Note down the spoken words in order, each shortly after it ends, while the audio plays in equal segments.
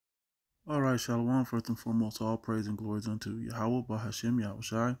All right, Shalom. First and foremost, all praise and glories unto Yahweh, Bahashem,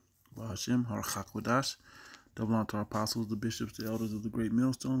 Yahushai, Bahashem, Harachakwadash. Double honor to our apostles, the bishops, the elders of the great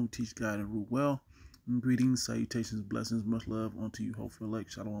millstone who teach, guide, and rule well. And greetings, salutations, blessings, much love unto you, hopeful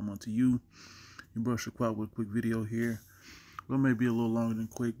elect. Shalom unto you. You brush your quad with a quick video here. Well, maybe a little longer than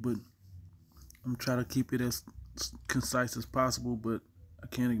quick, but I'm trying to keep it as concise as possible, but I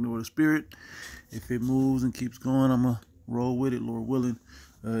can't ignore the spirit. If it moves and keeps going, I'm going to roll with it, Lord willing.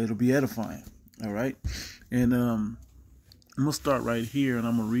 It'll be edifying. All right. And I'm going to start right here and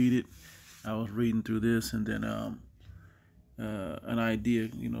I'm going to read it. I was reading through this and then an idea,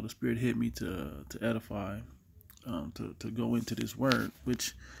 the spirit hit me to edify, to go into this word,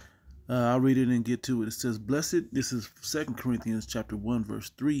 which I'll read it and get to it. It says, blessed, this is 2 Corinthians chapter 1,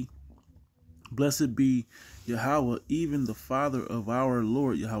 verse 3. Blessed be Yahweh, even the Father of our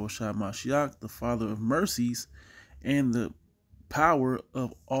Lord Yahushua Mashiach, the Father of mercies and the power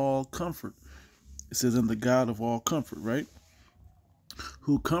of all comfort. It says, and the God of all comfort, right?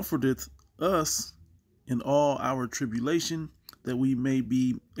 Who comforteth us in all our tribulation, that we may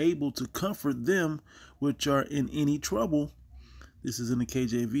be able to comfort them which are in any trouble. This is in the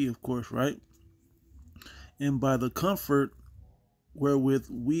KJV, of course, right? And by the comfort wherewith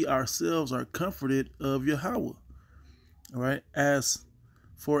we ourselves are comforted of Yahweh. All right. As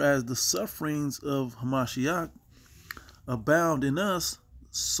the sufferings of Hamashiach abound in us,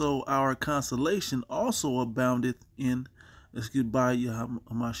 so our consolation also aboundeth by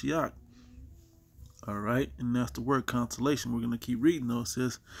Hamashiach. All right. And that's the word consolation. We're going to keep reading though. It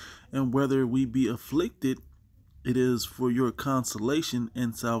says, and whether we be afflicted, it is for your consolation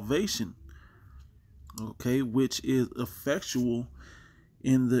and salvation. Okay. Which is effectual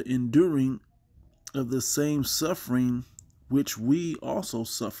in the enduring of the same suffering which we also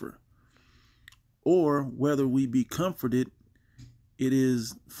suffer. Or whether we be comforted, it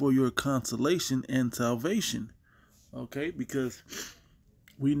is for your consolation and salvation. Okay, because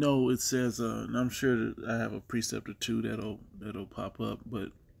we know it says, and I'm sure that I have a precept or two that'll pop up, but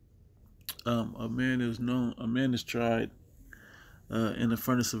a man is tried in the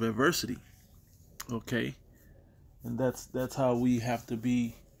furnace of adversity. Okay, and that's how we have to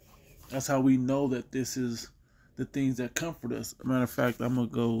be. That's how we know that this is the things that comfort us. Matter of fact, I'm going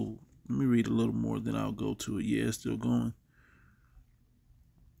to go, let me read a little more, then I'll go to it. Yeah, it's still going.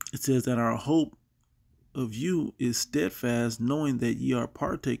 It says that our hope of you is steadfast, knowing that ye are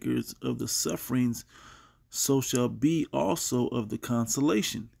partakers of the sufferings, so shall be also of the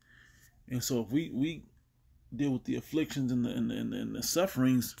consolation. And so if we deal with the afflictions and the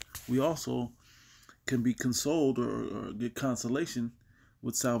sufferings, we also can be consoled or get consolation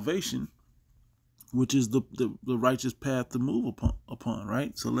with salvation, which is the righteous path to move upon,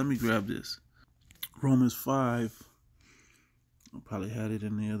 right? So let me grab this. Romans 5. I probably had it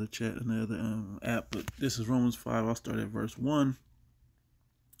in the other chat, in the other app, but this is Romans 5. I'll start at verse 1.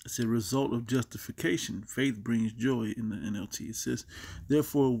 It's a result of justification. Faith brings joy in the NLT. It says,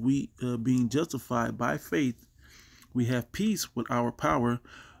 therefore, we being justified by faith, we have peace with our power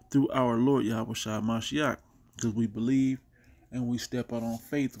through our Lord Yahushua Mashiach, because we believe and we step out on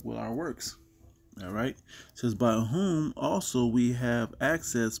faith with our works. All right. It says, by whom also we have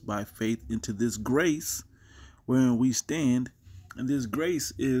access by faith into this grace wherein we stand. And this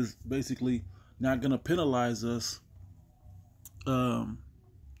grace is basically not going to penalize us. And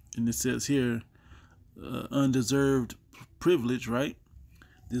it says here, undeserved privilege, right?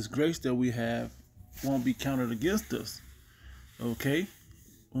 This grace that we have won't be counted against us. Okay.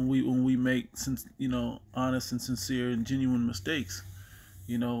 When we make, honest and sincere and genuine mistakes,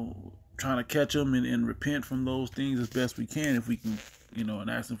 trying to catch them and repent from those things as best we can, if we can, and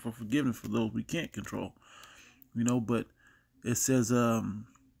asking for forgiveness for those we can't control, but it says,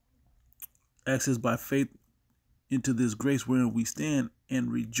 access by faith into this grace wherein we stand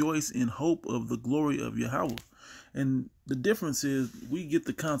and rejoice in hope of the glory of Yahweh. And the difference is we get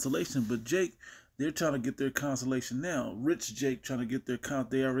the consolation, but Jake, they're trying to get their consolation now. Rich Jake trying to get their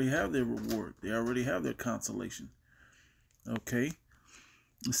they already have their reward. They already have their consolation. Okay.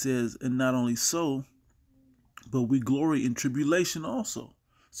 It says, and not only so, but we glory in tribulation also.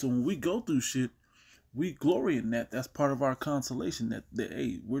 So when we go through shit, we glory in that. That's part of our consolation, that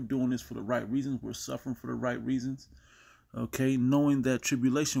hey, we're doing this for the right reasons. We're suffering for the right reasons. Okay. Knowing that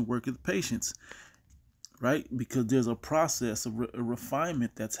tribulation worketh patience, right? Because there's a process, a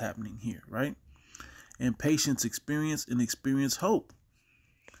refinement that's happening here, right? And patience experience, and experience hope.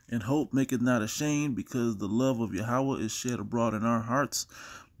 And hope maketh not ashamed, because the love of Yahweh is shed abroad in our hearts,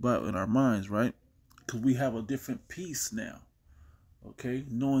 but in our minds, right? Because we have a different peace now. Okay.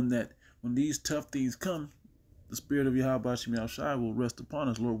 Knowing that when these tough things come, the spirit of Yahweh Shem Yahushai will rest upon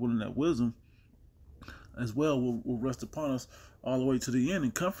us, Lord willing, that wisdom as well will rest upon us all the way to the end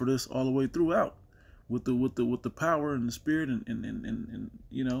and comfort us all the way throughout with the power and the spirit and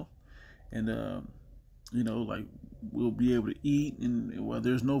like we'll be able to eat and while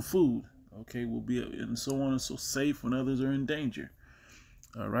there's no food, okay, we'll be and so on and so safe when others are in danger.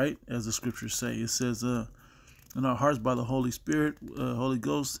 All right, as the scriptures say, it says in our hearts by the Holy Spirit, Holy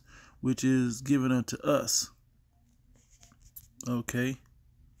Ghost, which is given unto us. Okay.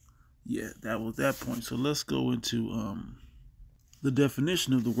 Yeah, that was that point. So let's go into the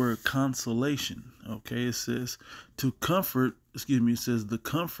definition of the word consolation. Okay, it says to comfort, it says the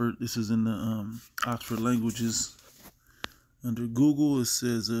comfort, this is in the Oxford Languages. Under Google, it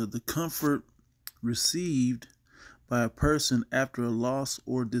says the comfort received by a person after a loss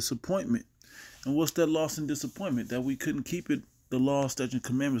or disappointment. And what's that loss and disappointment? That we couldn't keep the law, statutes, and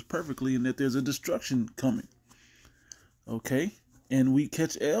commandments perfectly, and that there's a destruction coming. Okay? And we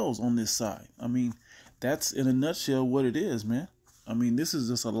catch L's on this side. I mean, that's in a nutshell what it is, man. I mean, this is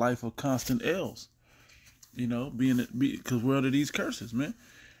just a life of constant L's. You know, because we're under these curses, man.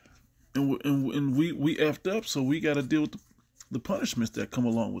 And we effed up, so we got to deal with the punishments that come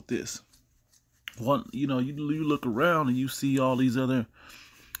along with this. One, you look around and you see all these other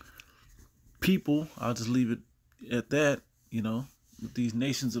people. I'll just leave it at that. With these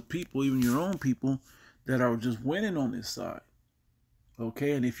nations of people, even your own people, that are just winning on this side.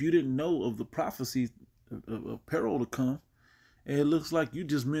 Okay, and if you didn't know of the prophecies of peril to come, it looks like you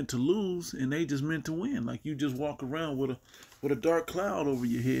just meant to lose and they just meant to win. Like you just walk around with a dark cloud over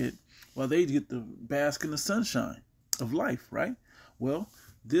your head while they get to bask in the sunshine of life, right? Well,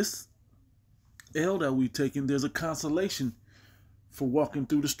 this L that we've taken, there's a consolation for walking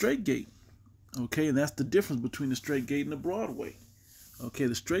through the straight gate. Okay, and that's the difference between the straight gate and the broad way. Okay,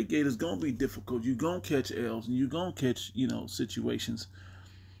 the straight gate is going to be difficult. You're going to catch L's and you're going to catch, situations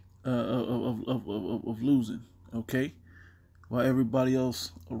of losing, okay? While everybody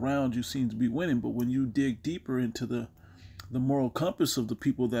else around you seems to be winning. But when you dig deeper into the moral compass of the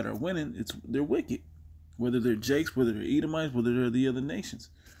people that are winning, they're wicked. Whether they're Jakes, whether they're Edomites, whether they're the other nations,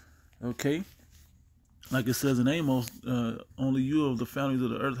 okay? Like it says in Amos, only you of the families of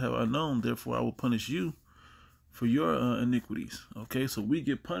the earth have I known, therefore I will punish you for your iniquities. Okay, so we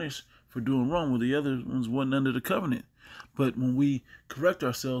get punished for doing wrong, where the other ones wasn't under the covenant. But when we correct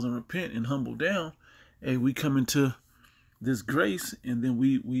ourselves and repent and humble down, hey, we come into this grace, and then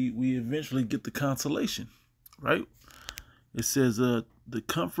we eventually get the consolation, right? It says the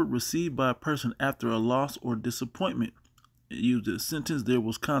comfort received by a person after a loss or disappointment. It used a sentence, there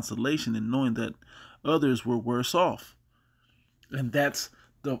was consolation in knowing that others were worse off. And that's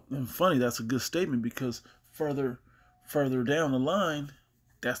funny, that's a good statement, because further down the line,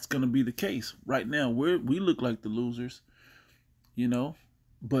 that's going to be the case. Right now, we look like the losers,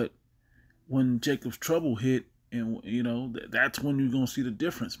 but when Jacob's trouble hit, and that's when you're going to see the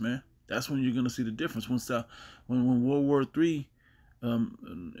difference, man. That's when you're going to see the difference. When World War III and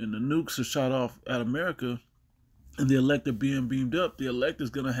the nukes are shot off at America, and the elect are being beamed up, the elect is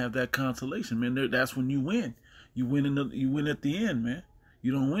going to have that consolation, man. That's when you win. You win at the end, man.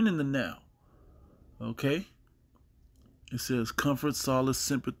 You don't win in the now. Okay? It says comfort, solace,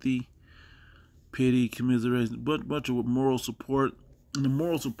 sympathy, pity, commiseration, bunch of moral support. And the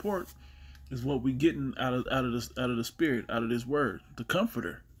moral support is what we're getting out of the Spirit, out of this word, the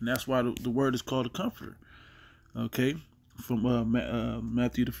Comforter. And that's why the word is called a Comforter. Okay? From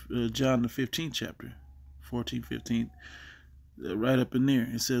John the 15th chapter, 14, 15, right up in there.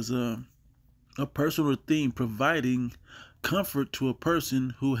 It says a person or thing providing comfort to a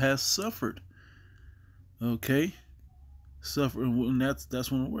person who has suffered. Okay? Suffer, and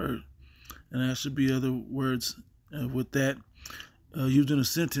that's one word. And there should be other words with that. Used in a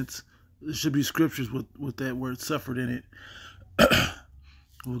sentence, there should be scriptures with that word suffered in it.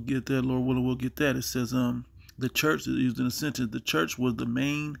 We'll get that, Lord willing, we'll get that. It says, the church is used in a sentence. The church was the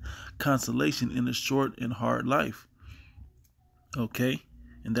main consolation in a short and hard life. Okay?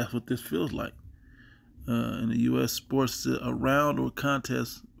 And that's what this feels like. In the U.S. sports, a round or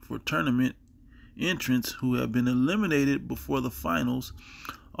contest for tournament entrants who have been eliminated before the finals,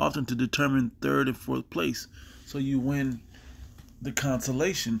 often to determine third and fourth place. So you win the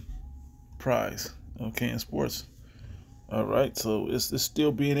consolation prize, okay, in sports. All right, so it's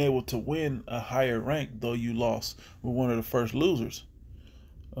still being able to win a higher rank, though you lost, were one of the first losers.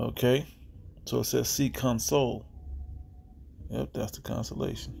 Okay, so it says see console. Yep, that's the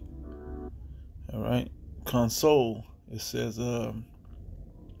consolation. All right, console. It says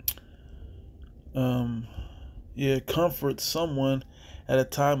comfort someone at a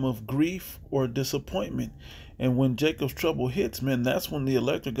time of grief or disappointment. And when Jacob's trouble hits, man, that's when the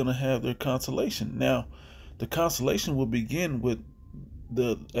elect are going to have their consolation. Now, the consolation will begin with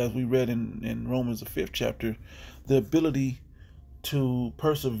as we read in Romans, the 5th chapter, the ability to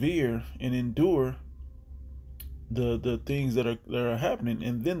persevere and endure the things that are happening,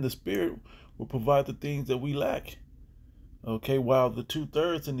 and then the Spirit will provide the things that we lack. Okay, while the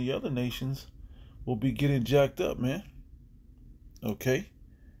 2/3 in the other nations will be getting jacked up, man. Okay,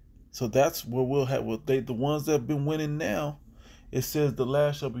 so that's where we'll have the ones that have been winning now. It says the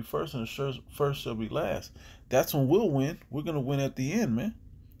last shall be first and the first shall be last. That's when we'll win. We're gonna win at the end, man.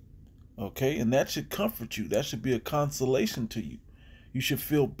 Okay, and that should comfort you. That should be a consolation to you. You should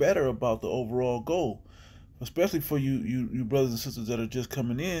feel better about the overall goal, especially for you brothers and sisters that are just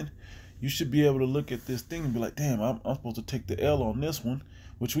coming in. You should be able to look at this thing and be like, damn, I'm supposed to take the L on this one,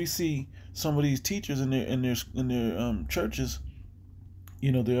 which we see some of these teachers in their churches,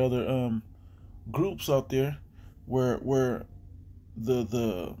 their other groups out there, where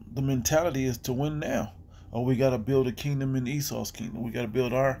the mentality is to win now. Oh, we gotta build a kingdom in Esau's kingdom. We gotta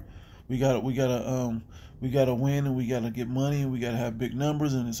build we gotta win, and we gotta get money, and we gotta have big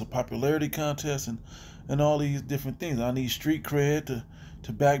numbers, and it's a popularity contest, and all these different things. I need street cred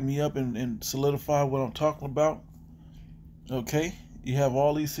to back me up and solidify what I'm talking about. Okay, you have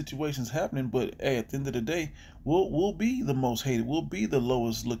all these situations happening, but hey, at the end of the day, we'll be the most hated. We'll be the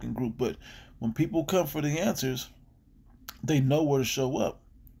lowest looking group. But when people come for the answers, they know where to show up.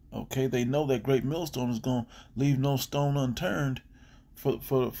 Okay, they know that great millstone is going to leave no stone unturned for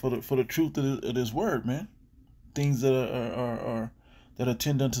the truth of this word, man. Things that are that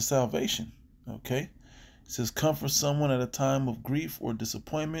attend unto salvation. Okay, it says comfort someone at a time of grief or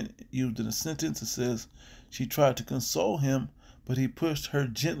disappointment. Used in a sentence, it says she tried to console him, but he pushed her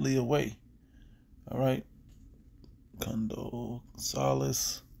gently away. All right, condole,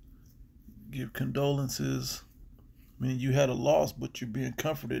 solace, give condolences. I mean, you had a loss, but you're being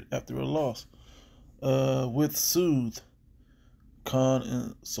comforted after a loss. With soothe,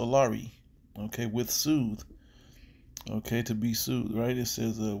 consolari. Okay, with soothe. Okay, to be soothed, right? It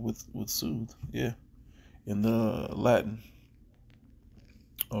says with soothe. Yeah, in the Latin.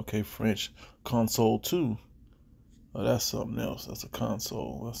 Okay, French, console too. Oh, that's something else. That's a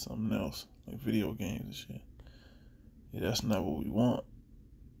console. That's something else, like video games and shit. Yeah, that's not what we want.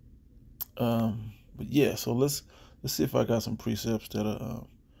 But yeah, so let's see if I got some precepts that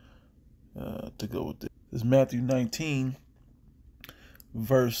to go with this. This is Matthew 19,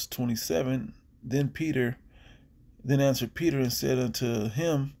 verse 27. Then answered Peter and said unto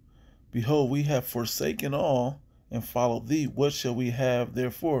him, Behold, we have forsaken all and followed thee. What shall we have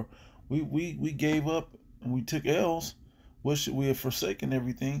therefore? We gave up and we took L's. What should we have forsaken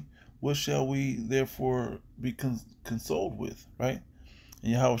everything? What shall we therefore be consoled with? Right?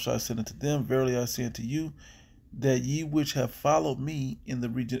 And Yahushua said unto them, Verily I say unto you, that ye which have followed me in the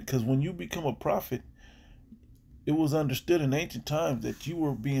region, because when you become a prophet, it was understood in ancient times that you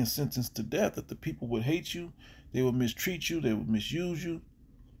were being sentenced to death, that the people would hate you, they would mistreat you, they would misuse you.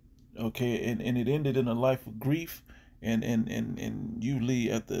 Okay, and it ended in a life of grief and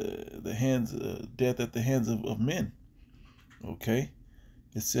usually at the hands death at the hands of men. Okay,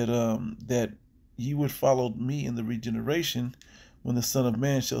 it said that ye would follow me in the regeneration when the Son of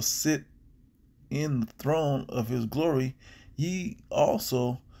Man shall sit in the throne of his glory, ye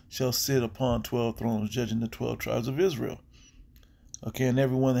also shall sit upon 12 thrones, judging the 12 tribes of Israel. Okay, and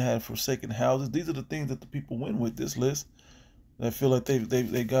everyone that had forsaken houses. These are the things that the people win with this list. I feel like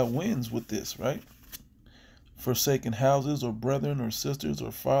they got wins with this, right? Forsaken houses, or brethren, or sisters,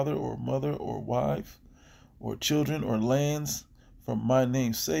 or father, or mother, or wife, or children, or lands, for my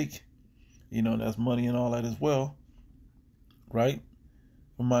name's sake. That's money and all that as well, right?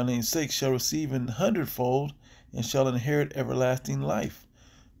 For my name's sake shall receive an 100-fold and shall inherit everlasting life.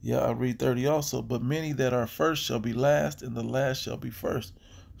 Yeah, I read 30 also. But many that are first shall be last, and the last shall be first.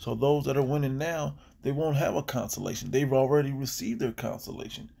 So those that are winning now, they won't have a consolation. They've already received their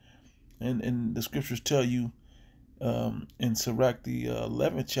consolation. And the scriptures tell you in Sirach, the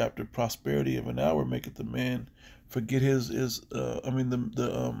 11th chapter, prosperity of an hour maketh the man forget let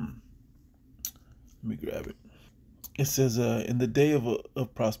me grab it. It says, in the day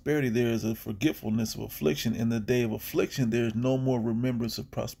of prosperity, there is a forgetfulness of affliction. In the day of affliction, there is no more remembrance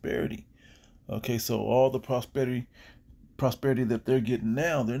of prosperity. Okay, so all the prosperity that they're getting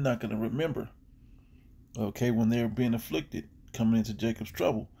now, they're not going to remember. Okay, when they're being afflicted, coming into Jacob's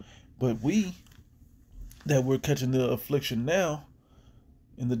trouble. But we're catching the affliction now,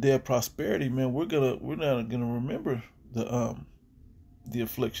 in the day of prosperity, man, we're not gonna remember the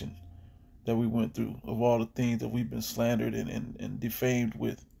affliction that we went through, of all the things that we've been slandered and defamed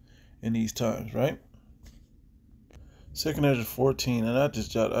with in these times, right? Second Ezra 14, and I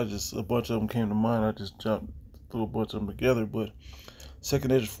just a bunch of them came to mind. I just threw a bunch of them together. But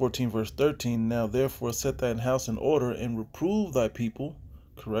Second Ezra 14, verse 13. Now therefore set thine house in order and reprove thy people,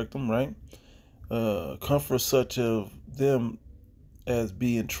 correct them, right? Comfort such of them as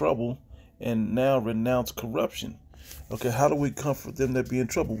be in trouble, and now renounce corruption. Okay, how do we comfort them that be in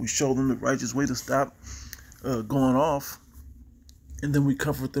trouble? We show them the righteous way to stop going off, and then we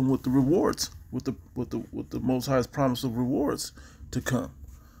comfort them with the rewards, with the Most High's promise of rewards to come.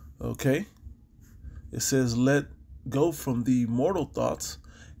 Okay, it says, "Let go from the mortal thoughts,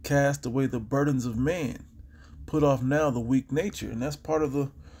 cast away the burdens of man, put off now the weak nature," and that's part of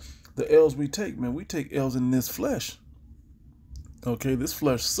the L's we take, man. We take L's in this flesh. Okay, this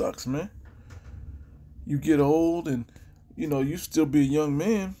flesh sucks, man. You get old, and you still be a young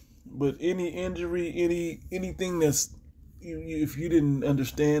man, but any injury, anything that's if you didn't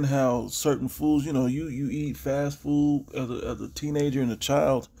understand how certain foods, you eat fast food as a teenager and a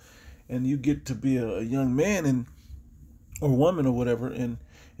child, and you get to be a young man or woman or whatever, and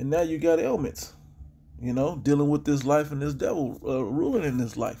now you got ailments, dealing with this life and this devil ruling in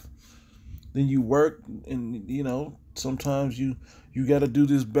this life. Then you work, and sometimes you got to do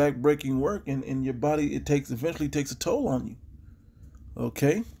this back-breaking work, and your body eventually takes a toll on you.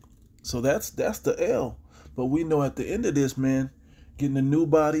 Okay, so that's the L. But we know at the end of this, man, getting the new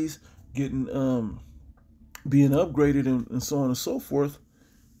bodies, getting being upgraded, and so on and so forth.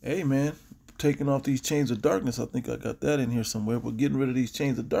 Hey, man, taking off these chains of darkness. I think I got that in here somewhere. But getting rid of these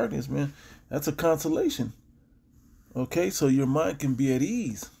chains of darkness, man, that's a consolation. Okay, so your mind can be at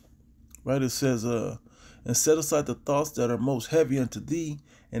ease. Right? It says, and set aside the thoughts that are most heavy unto thee,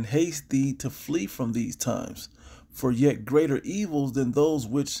 and haste thee to flee from these times. For yet greater evils than those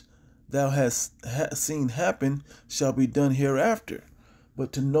which thou hast seen happen shall be done hereafter.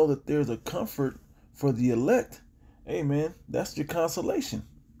 But to know that there's a comfort for the elect, hey, man, that's your consolation.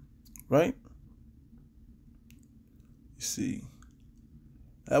 Right? You see,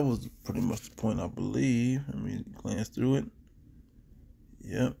 that was pretty much the point, I believe. Let me glance through it.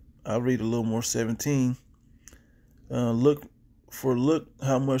 Yep. I'll read a little more. 17. Look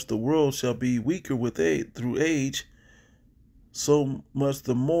how much the world shall be weaker through age, so much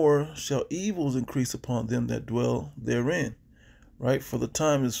the more shall evils increase upon them that dwell therein. Right? For the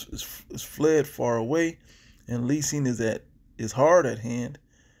time is fled far away, and leasing is hard at hand,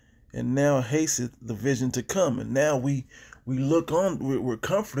 and now hasteth the vision to come. And now we look on, we're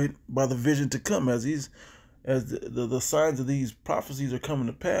comforted by the vision to come, as the signs of these prophecies are coming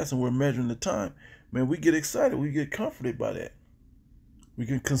to pass, and we're measuring the time. Man, we get excited. We get comforted by that. We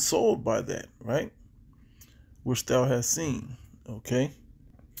get consoled by that, right? Which thou hast seen. Okay.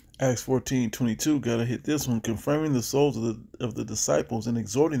 Acts 14:22. Gotta hit this one. Confirming the souls of the disciples and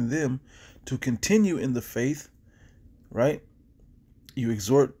exhorting them to continue in the faith. Right? You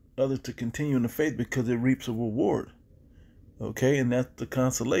exhort others to continue in the faith because it reaps a reward. Okay, and that's the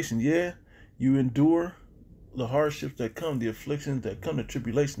consolation. Yeah, you endure the hardships that come, the afflictions that come, the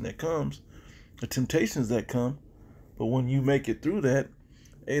tribulation that comes, the temptations that come. But when you make it through that,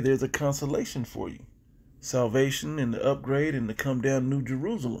 hey, there's a consolation for you. Salvation and the upgrade and the come down New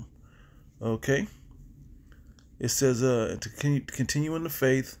Jerusalem. Okay? It says to continue in the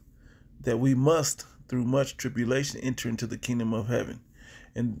faith, that we must, through much tribulation, enter into the kingdom of heaven.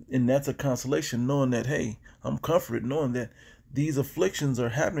 And that's a consolation, knowing that, hey, I'm comforted, knowing that these afflictions are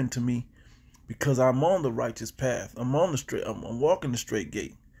happening to me because I'm on the righteous path. I'm walking the straight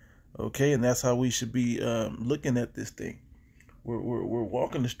gate. Okay, and that's how we should be looking at this thing. We're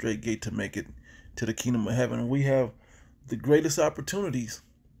walking the straight gate to make it to the kingdom of heaven. And we have the greatest opportunities,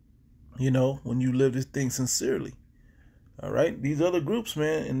 when you live this thing sincerely. All right, these other groups,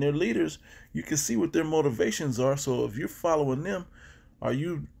 man, and their leaders, you can see what their motivations are. So if you're following them, are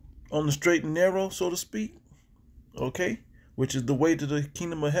you on the straight and narrow, so to speak? Okay, which is the way to the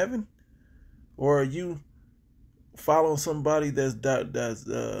kingdom of heaven? Or are you following somebody that's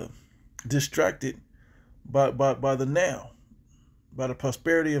distracted by the now, by the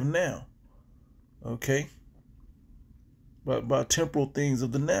prosperity of now? Okay, by temporal things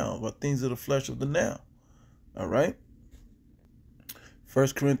of the now, by things of the flesh of the now. All right. 1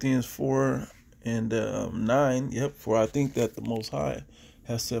 Corinthians 4 and 9. Yep. For I think that the Most High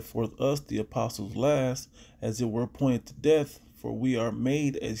has set forth us, the apostles last, as it were appointed to death. For we are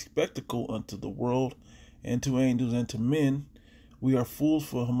made a spectacle unto the world, and to angels, and to men. We are fools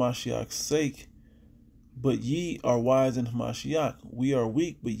for Hamashiach's sake, but ye are wise in Hamashiach. We are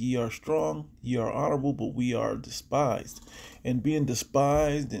weak, but ye are strong. Ye are honorable, but we are despised. And being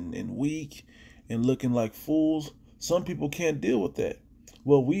despised and weak and looking like fools, some people can't deal with that.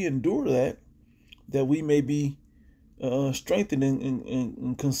 Well, we endure that we may be strengthened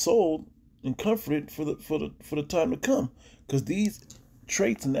and consoled and comforted for the time to come. Because these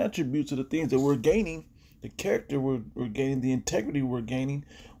traits and attributes are the things that we're gaining, the character we're gaining, the integrity we're gaining,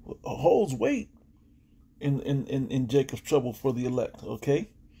 holds weight in Jacob's trouble for the elect. Okay,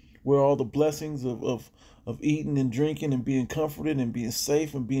 where all the blessings of eating and drinking and being comforted and being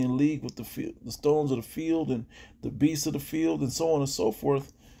safe and being leagued with the stones of the field and the beasts of the field and so on and so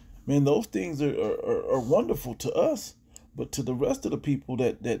forth. Man, those things are wonderful to us, but to the rest of the people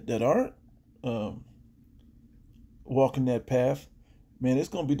that aren't walking that path, man, it's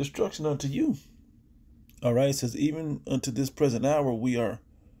going to be destruction unto you. All right, it says, even unto this present hour we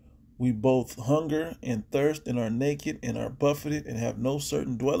both hunger and thirst and are naked and are buffeted and have no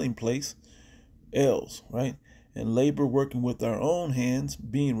certain dwelling place else, right? And labor working with our own hands,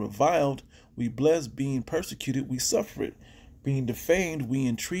 being reviled, we bless, being persecuted, we suffer it. Being defamed, we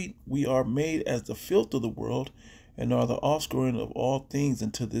entreat, we are made as the filth of the world, and are the offscouring of all things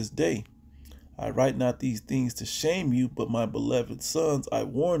unto this day. I write not these things to shame you, but my beloved sons, I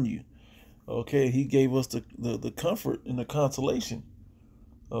warn you. Okay, he gave us the comfort and the consolation.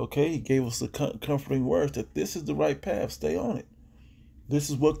 Okay, he gave us the comforting words that this is the right path, stay on it.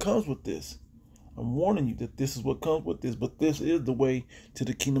 This is what comes with this. I'm warning you that this is what comes with this, but this is the way to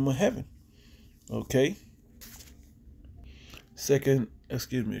the kingdom of heaven. Okay.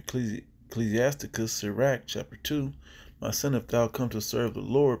 Ecclesiasticus, Sirach, chapter 2. My son, if thou come to serve the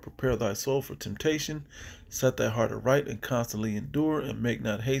Lord, prepare thy soul for temptation, set thy heart aright, and constantly endure, and make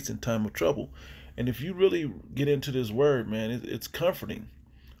not haste in time of trouble. And if you really get into this word, man, it's comforting.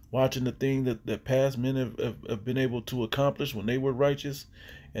 Watching the thing that past men have been able to accomplish when they were righteous,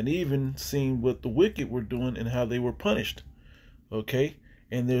 and even seeing what the wicked were doing and how they were punished. Okay?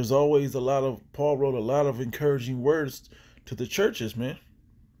 And there's always Paul wrote a lot of encouraging words to the churches, man.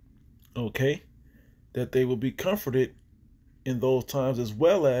 Okay? That they will be comforted in those times, as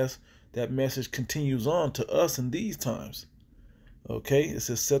well as that message continues on to us in these times. Okay? It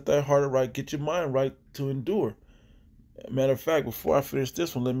says, set thy heart right, get your mind right to endure. Matter of fact, before I finish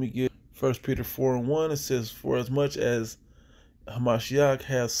this one, let me get 1 Peter 4:1. It says, for as much as Hamashiach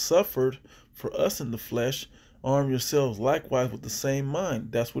has suffered for us in the flesh, arm yourselves likewise with the same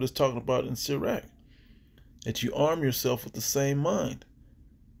mind. That's what it's talking about in Sirach. That you arm yourself with the same mind.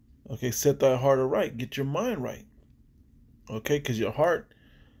 Okay, set thy heart aright. Get your mind right. Okay, because your heart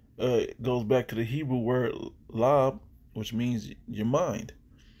goes back to the Hebrew word lab, which means your mind.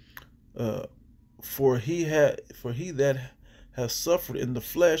 For he that has suffered in the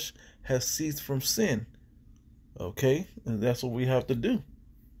flesh has ceased from sin. Okay, and that's what we have to do.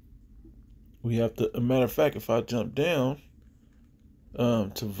 We have to, a matter of fact, if I jump down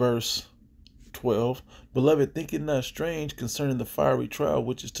to verse 12, beloved, think it not strange concerning the fiery trial,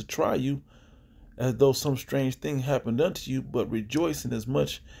 which is to try you, as though some strange thing happened unto you, but rejoice in as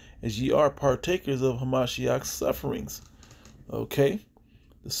much as ye are partakers of Hamashiach's sufferings. Okay,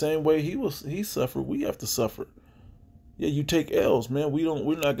 the same way he suffered, we have to suffer. Yeah, you take L's, man.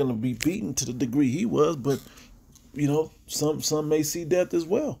 We're not gonna be beaten to the degree he was, but you know, some may see death as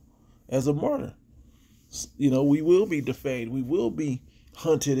well as a martyr. You know, we will be defamed. We will be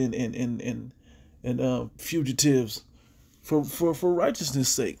hunted and fugitives for righteousness'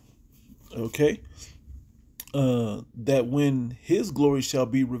 sake. Okay, that when his glory shall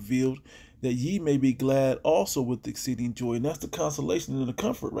be revealed, that ye may be glad also with exceeding joy. And that's the consolation and the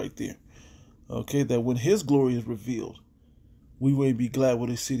comfort right there. Okay, that when his glory is revealed, we may be glad with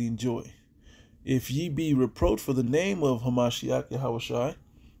exceeding joy. If ye be reproached for the name of Hamashiach Yahushai,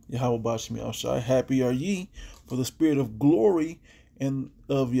 Yahweh Bashmi Al-Shai, happy are ye, for the spirit of glory and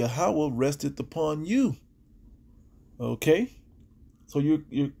of Yahweh resteth upon you. Okay, so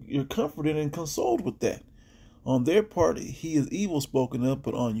you're comforted and consoled with that. On their part, he is evil spoken of,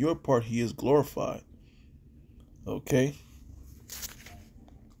 but on your part, he is glorified. Okay.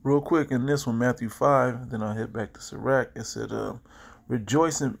 Real quick, in this one, Matthew 5, then I'll head back to Sirach. It said,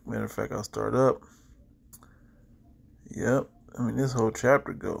 rejoicing. Matter of fact, I'll start up. Yep. I mean, this whole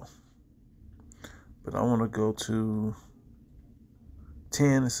chapter go. But I want to go to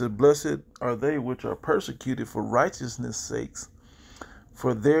 10. It said, blessed are they which are persecuted for righteousness' sakes,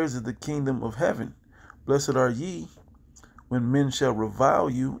 for theirs is the kingdom of heaven. Blessed are ye when men shall revile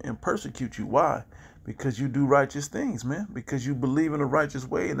you and persecute you. Why? Because you do righteous things, man. Because you believe in a righteous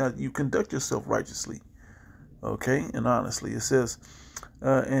way and that you conduct yourself righteously. Okay? And honestly, it says,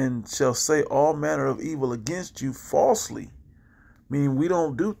 and shall say all manner of evil against you falsely. Meaning we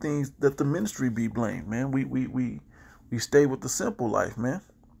don't do things that the ministry be blamed, man. We stay with the simple life, man.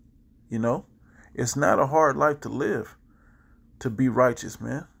 You know? It's not a hard life to live, to be righteous,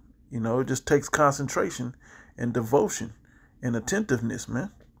 man. You know, it just takes concentration and devotion and attentiveness,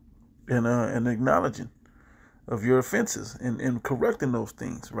 man, and acknowledging of your offenses and correcting those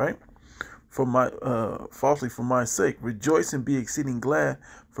things, right? For my falsely for my sake, rejoice and be exceeding glad,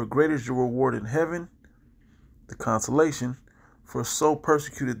 for great is your reward in heaven. The consolation, for so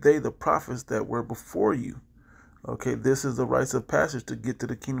persecuted they the prophets that were before you. Okay, this is the rites of passage to get to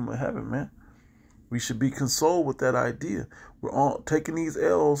the kingdom of heaven, man. We should be consoled with that idea. We're all taking these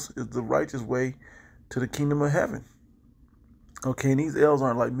L's is the righteous way to the kingdom of heaven. Okay, and these L's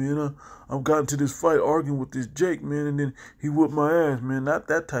aren't like, man, I've gotten to this fight arguing with this Jake, man, and then he whooped my ass, man. Not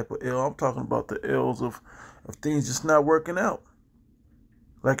that type of L. I'm talking about the L's of things just not working out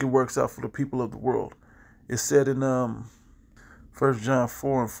like it works out for the people of the world. It said in 1 John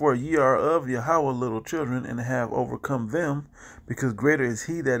 4:4, ye are of Yahweh, little children, and have overcome them, because greater is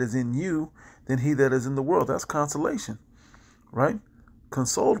he that is in you than he that is in the world. That's consolation, right?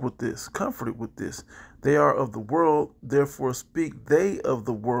 Consoled with this, comforted with this. They are of the world, therefore speak they of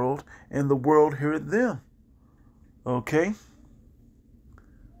the world, and the world heareth them. Okay?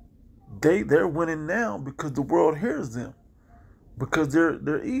 They're winning now because the world hears them. Because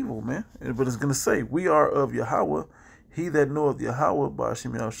they're evil, man. But it's going to say, we are of Yahweh. He that knoweth Yahweh,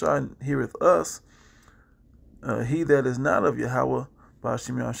 Ba'ashem Yahushua, heareth us. He that is not of Yahweh,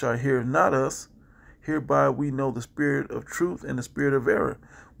 Ba'ashem Yahushua, heareth not us. Hereby we know the spirit of truth and the spirit of error.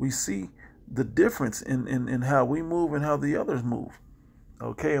 We see the difference in how we move and how the others move.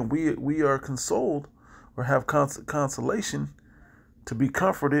 Okay, and we are consoled or have consolation to be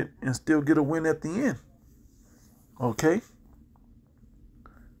comforted and still get a win at the end. Okay.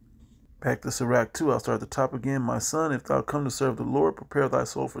 Back to Sirach 2, I'll start at the top again. My son, if thou come to serve the Lord, prepare thy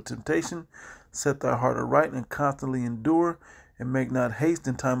soul for temptation, set thy heart aright, and constantly endure, and make not haste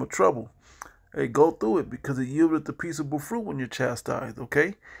in time of trouble. Hey, go through it, because it yieldeth the peaceable fruit when you're chastised,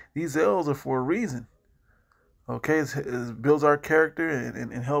 okay? These L's are for a reason, okay? It builds our character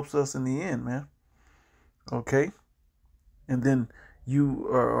and helps us in the end, man, okay? And then you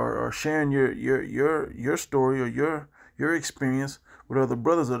are sharing your story or your experience with other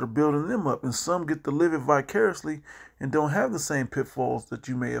brothers that are building them up. And some get to live it vicariously and don't have the same pitfalls that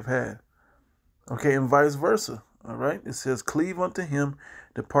you may have had. Okay, and vice versa. All right, it says, cleave unto him,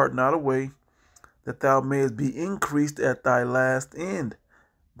 depart not away, that thou mayest be increased at thy last end.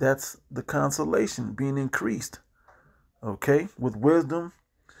 That's the consolation, being increased. Okay, with wisdom,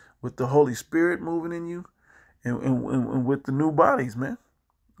 with the Holy Spirit moving in you, and with the new bodies, man.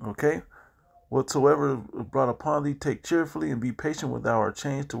 Okay. Whatsoever is brought upon thee, take cheerfully, and be patient when thou art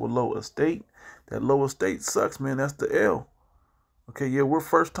changed to a low estate. That low estate sucks, man. That's the L. Okay, yeah, we're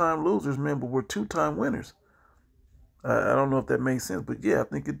first-time losers, man, but we're two-time winners. I don't know if that makes sense, but yeah, I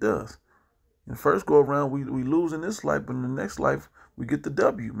think it does. In the first go-around, we lose in this life, but in the next life, we get the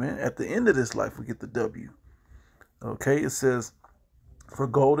W, man. At the end of this life, we get the W. Okay, it says, for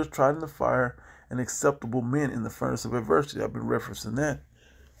gold is tried in the fire, and acceptable men in the furnace of adversity. I've been referencing that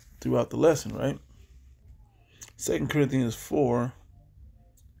throughout the lesson, right? 2 Corinthians 4,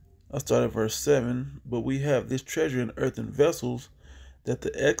 I'll start at verse 7. But we have this treasure in earthen vessels, that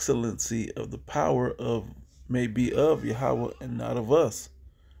the excellency of the power of may be of Yahweh and not of us.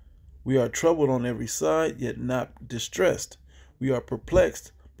 We are troubled on every side, yet not distressed. We are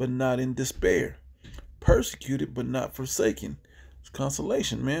perplexed, but not in despair. Persecuted, but not forsaken. It's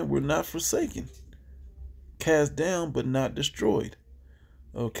consolation, man. We're not forsaken. Cast down, but not destroyed.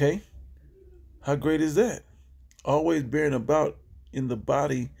 Okay, how great is that? Always bearing about in the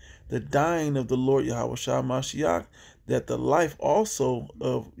body the dying of the Lord Yahushua Mashiach, that the life also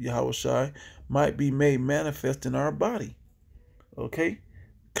of Yahushua might be made manifest in our body. Okay,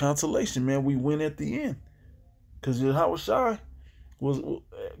 consolation, man. We win at the end, because Yahushua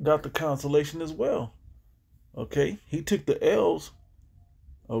got the consolation as well. Okay, he took the L's.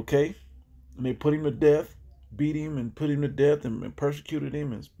 Okay, and they put him to death. Beat him and put him to death and persecuted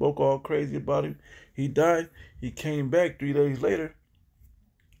him and spoke all crazy about him. He died. He came back 3 days later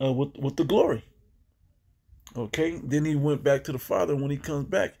with the glory. Okay, then he went back to the Father. When he comes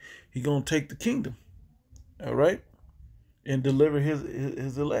back, he gonna take the kingdom. All right, and deliver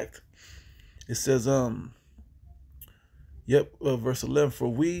his elect. It says, verse 11. For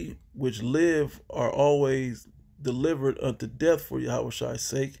we which live are always delivered unto death for Yahushua's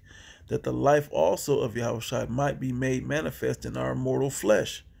sake, that the life also of Yahushua might be made manifest in our mortal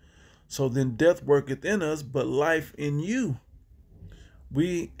flesh. So then death worketh in us, but life in you.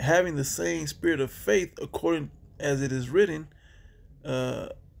 We, having the same spirit of faith, according as it is written,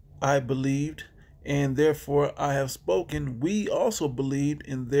 I believed, and therefore I have spoken. We also believed,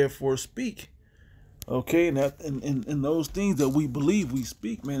 and therefore speak. Okay, and in those things that we believe, we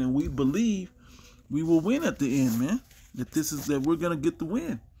speak, man, and we believe we will win at the end, man. That we're gonna get the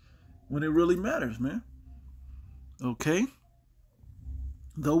win when it really matters, man. Okay?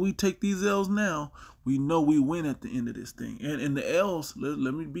 Though we take these L's now, we know we win at the end of this thing. And the L's,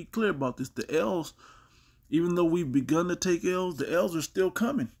 let me be clear about this. The L's, even though we've begun to take L's, the L's are still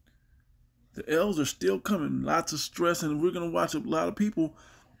coming. The L's are still coming. Lots of stress, and we're going to watch a lot of people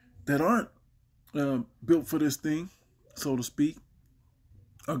that aren't built for this thing, so to speak,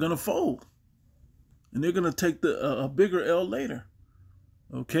 are going to fold. And they're going to take a bigger L later.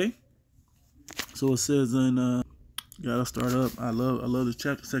 Okay? So it says in, gotta start up. I love this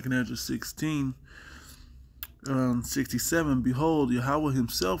chapter, 2nd Ezra 16, 67. Behold, Yahweh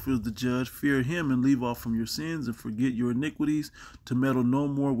himself is the judge. Fear him and leave off from your sins and forget your iniquities, to meddle no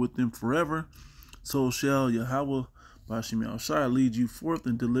more with them forever. So shall Yahweh Bashim Yahushai lead you forth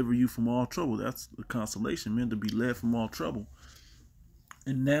and deliver you from all trouble. That's the consolation, man, to be led from all trouble.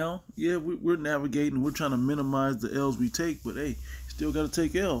 And now, yeah, we're navigating. We're trying to minimize the L's we take, but hey, you still got to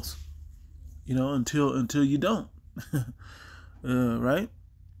take L's, you know, until you don't. Right?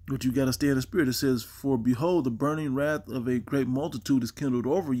 But you got to stay in the spirit. It says, for behold, the burning wrath of a great multitude is kindled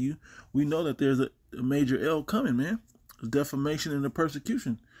over you. We know that there's a major L coming, man. The defamation and the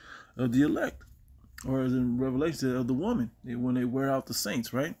persecution of the elect, or as in Revelation, of the woman, when they wear out the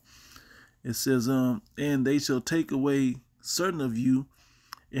saints, right? It says, and they shall take away certain of you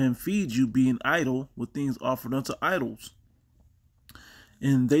and feed you, being idle, with things offered unto idols.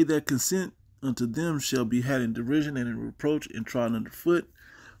 And they that consent unto them shall be had in derision and in reproach and trodden under foot.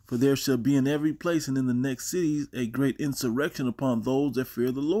 For there shall be in every place and in the next cities a great insurrection upon those that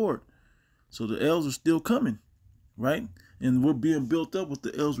fear the Lord. So the L's are still coming, right? And we're being built up with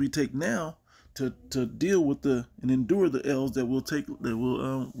the L's we take now to deal with and endure the L's that we'll take, that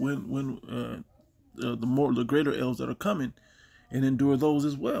will win the greater L's that are coming, and endure those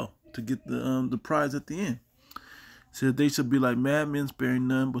as well to get the prize at the end. It says they shall be like madmen, sparing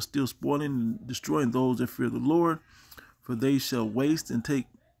none, but still spoiling and destroying those that fear the Lord. For they shall waste and take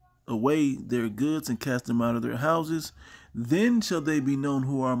away their goods and cast them out of their houses. Then shall they be known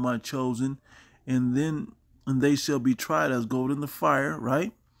who are my chosen, and they shall be tried as gold in the fire,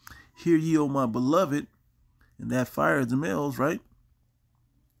 right? Hear ye, O my beloved, and that fire is the males, right?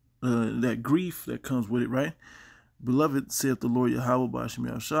 That grief that comes with it, right? Beloved, saith the Lord Yahweh Bashim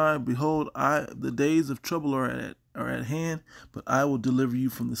Yahushai, behold, the days of trouble are at hand, but I will deliver you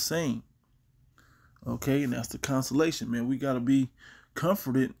from the same. Okay, and that's the consolation, man. We got to be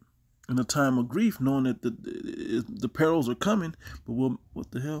comforted in a time of grief, knowing that the perils are coming, but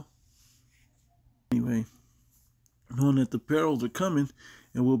what the hell? Anyway, knowing that the perils are coming,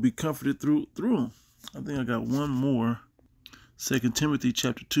 and we'll be comforted through them. I think I got one more. 2 Timothy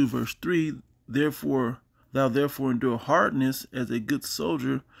chapter 2, verse 3. Thou therefore endure hardness as a good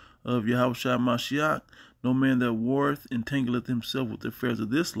soldier of Yahushua Mashiach. No man that warreth entangleth himself with the affairs of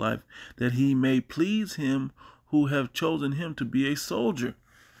this life, that he may please him who have chosen him to be a soldier.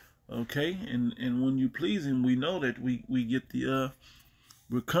 Okay, and when you please him, we know that we get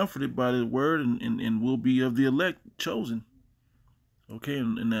we're comforted by the word, and we'll be of the elect chosen. Okay,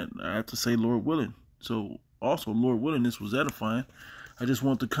 and that I have to say, Lord willing. So also, Lord willing, this was edifying. I just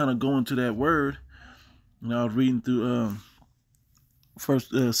want to kind of go into that word. And I was reading through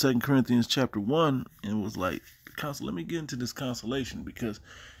 2 Corinthians chapter 1, and it was like, let me get into this consolation, because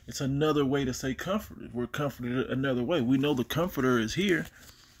it's another way to say comforted. We're comforted another way. We know the comforter is here,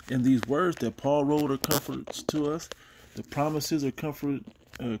 and these words that Paul wrote are comforts to us. The promises are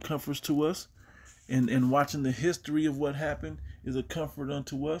comforts to us, and watching the history of what happened is a comfort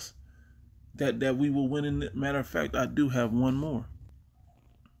unto us, that we will win. In matter of fact, I do have one more.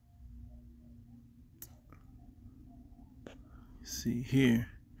 See here.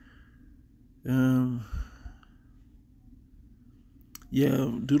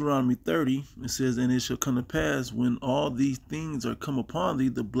 Deuteronomy 30, it says, and it shall come to pass when all these things are come upon thee,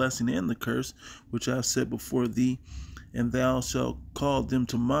 the blessing and the curse, which I have set before thee, and thou shalt call them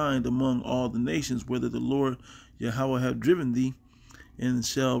to mind among all the nations, whether the Lord Yahweh have driven thee, and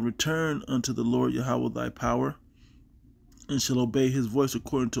shall return unto the Lord Yahweh thy power, and shall obey his voice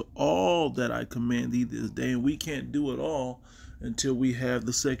according to all that I command thee this day. And we can't do it all until we have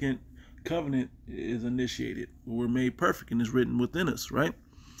the second covenant is initiated. We're made perfect and is written within us, right?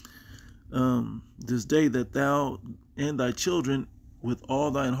 This day that thou and thy children with all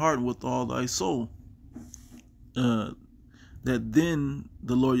thine heart and with all thy soul, that then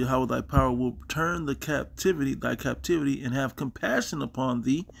the Lord Yahweh thy power will turn thy captivity, and have compassion upon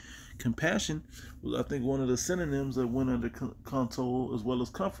thee. Compassion was, I think, one of the synonyms that went under console as well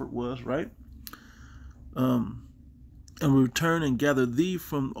as comfort was, right? and return and gather thee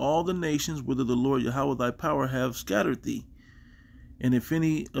from all the nations whither the Lord Yahweh thy power have scattered thee. And if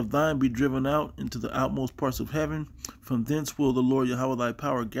any of thine be driven out into the outmost parts of heaven, from thence will the Lord Yahweh thy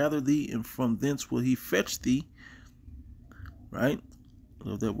power gather thee, and from thence will he fetch thee. Right? I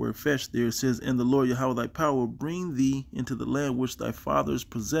love that word fetch there. It says, and the Lord Yahweh thy power will bring thee into the land which thy fathers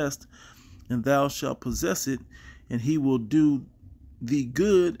possessed, and thou shalt possess it, and he will do thee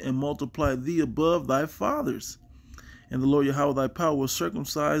good and multiply thee above thy fathers. And the Lord Yahweh thy power will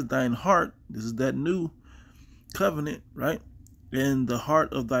circumcise thine heart. This is that new covenant, right? And the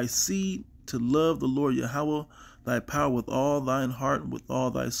heart of thy seed to love the Lord Yahweh thy power with all thine heart and with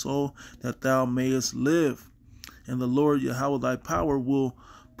all thy soul, that thou mayest live. And the Lord Yahweh thy power will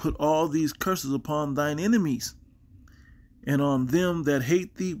put all these curses upon thine enemies, and on them that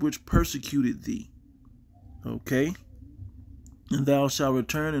hate thee, which persecuted thee. Okay? And thou shalt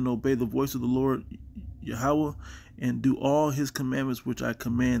return and obey the voice of the Lord Yahweh, and do all his commandments which I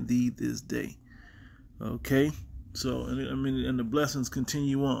command thee this day. Okay? So, and the blessings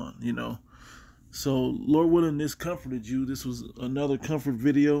continue on, you know. So, Lord willing, this comforted you. This was another comfort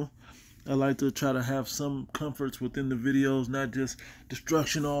video. I like to try to have some comforts within the videos, not just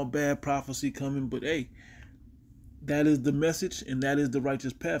destruction, all bad prophecy coming, but hey, that is the message, and that is the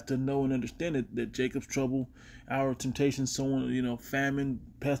righteous path, to know and understand it, that Jacob's trouble, our temptation, so on, you know, famine,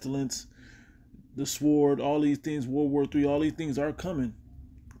 pestilence, the sword, all these things, World War III, all these things are coming.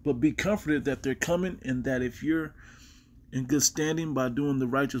 But be comforted that they're coming, and that if you're in good standing by doing the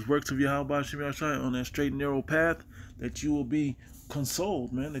righteous works of Yahweh on that straight and narrow path, that you will be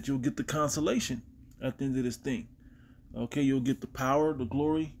consoled, man, that you'll get the consolation at the end of this thing. Okay, you'll get the power, the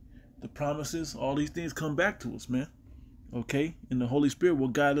glory, the promises, all these things come back to us, man. Okay, and the Holy Spirit will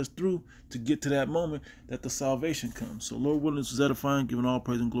guide us through to get to that moment that the salvation comes. So, Lord willing, this is edifying, giving all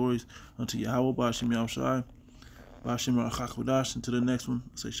praise and glories unto Yahweh, Ba'ashem Yahushai, Ba'ashem Ra'chakodash. Until the next one,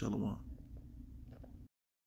 I say Shalom.